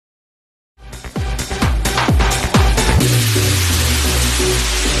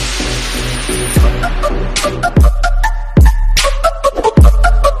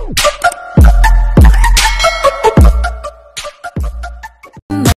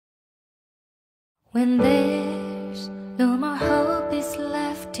When there's no more hope is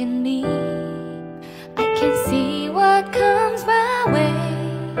left in me, I can see what comes my way,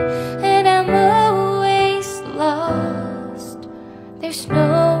 and I'm always lost. There's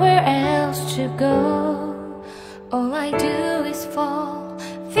nowhere else to go. All I do is fall.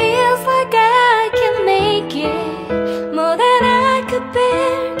 Feels like I can make it more than I could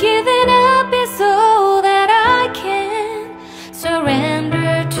bear. Giving up is all that I can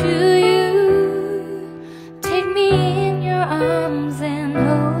surrender to you. Take me in your arms and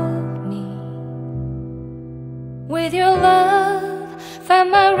hold me. With your love, find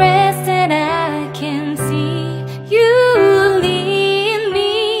my rest, and I can see you lead me.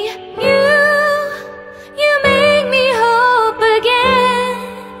 You make me hope again.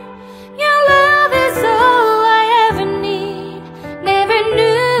 Your love is all I ever need. Never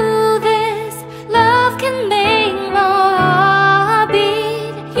knew this love can make my heart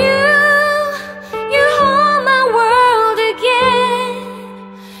beat. You hold my world again.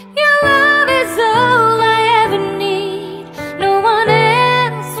 Your love is all I ever need. No one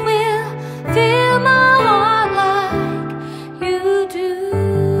else will fill my heart like you do.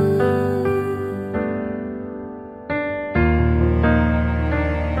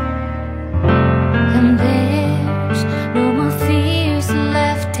 And there's no more fears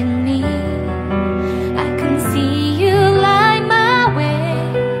left in me. I can see you light my way,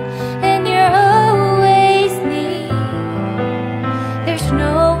 and you're always near. There's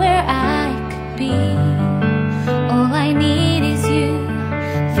nowhere I could be. All I need is you.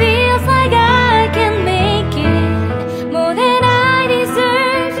 Feels like I can make it more than I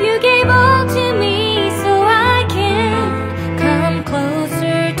deserve. You gave all to me so I can come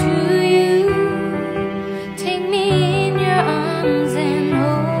closer to you. Take me in your arms and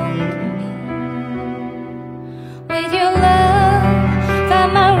hold me. With your love,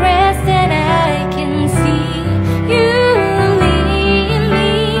 find my rest, and I can see you lead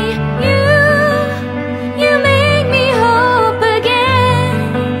me. You make me hope again.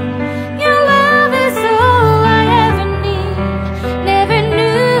 Your love is all I ever need. Never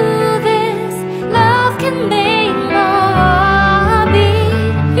knew this love can make my heart beat.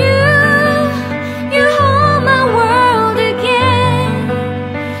 You hold my world again.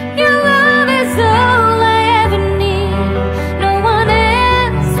 Your love is all I ever need. No one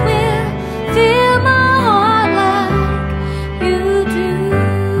else will fill my heart like you do.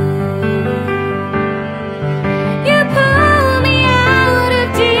 You pull me out of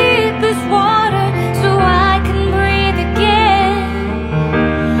deepest water so I can breathe again.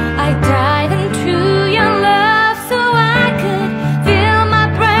 I dive into your love so I could feel my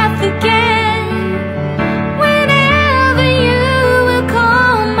breath again. Whenever you will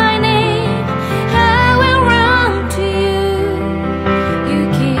call my name, I will run to you. You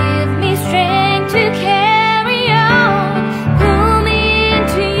give me strength to carry on. Pull me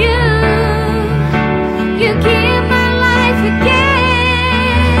into you. You give my life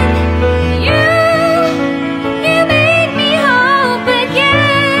again. You make me hope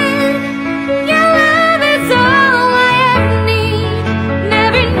again. Your love is all I ever need.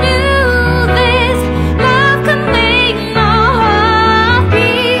 Never knew this love could make my heart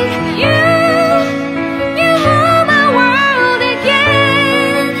beat. You hold my world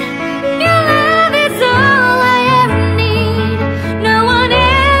again. Your love is all I ever need. No one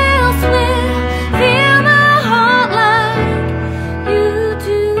else will fill my heart like you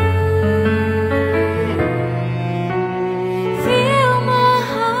do. Fill my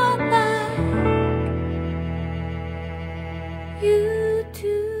heart like you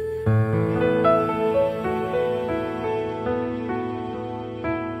do.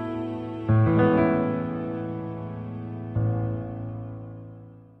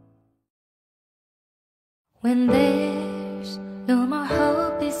 When there's no more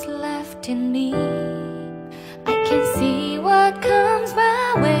hope is left in me, I can see what comes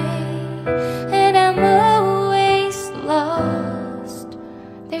my way, and I'm always lost.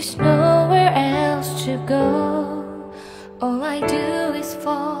 There's nowhere else to go. All I do is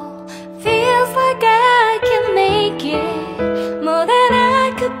fall. Feels like I can make it more than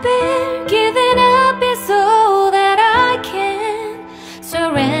I could bear. Giving up is all that I can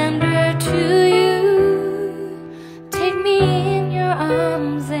surrender to you. Take me in your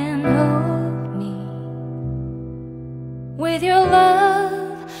arms and hold me. With your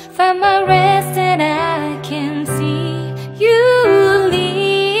love, find my rest, and I can see you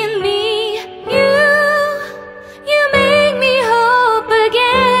lead me. You make me hope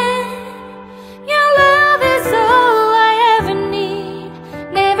again.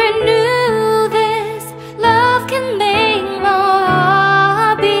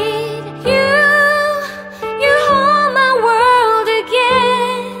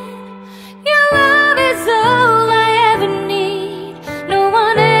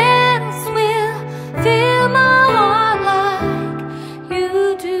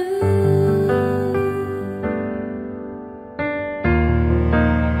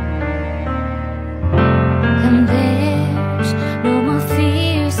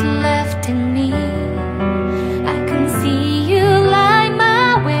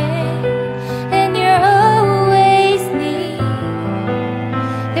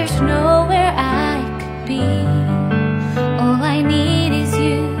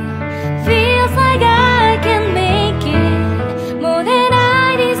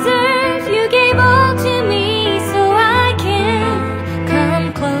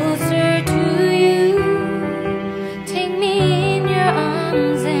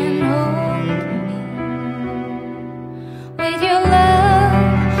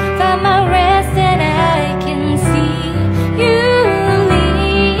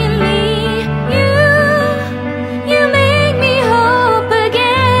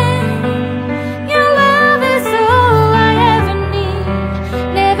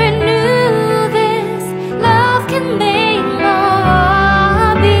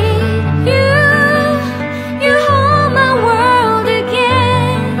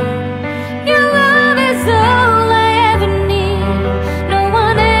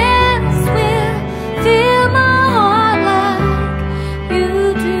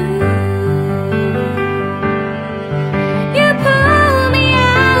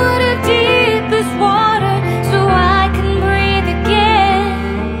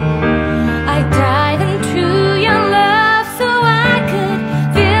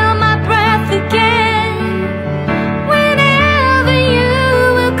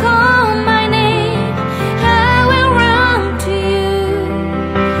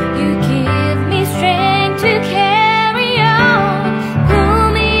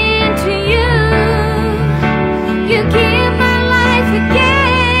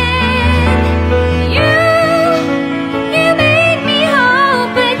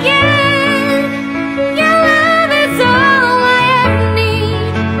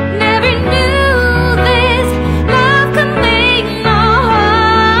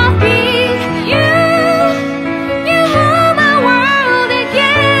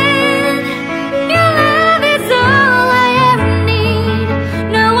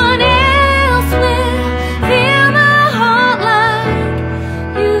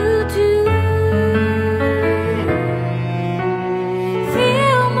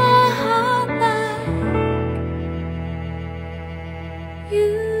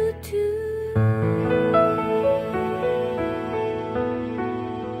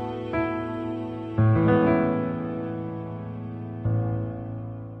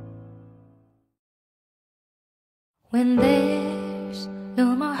 When there's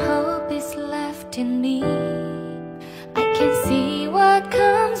no more hope is left in me, I can see what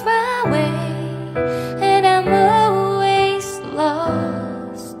comes my way, and I'm always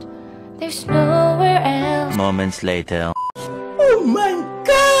lost. There's nowhere else. Moments later. Oh my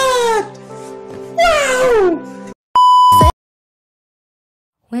God! Wow!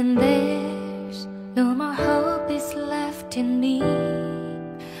 When there's no more hope is left in me,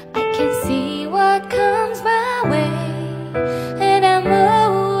 I can see what comes my way, and I'm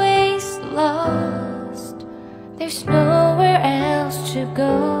always lost. There's nowhere else to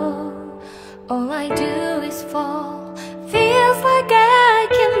go.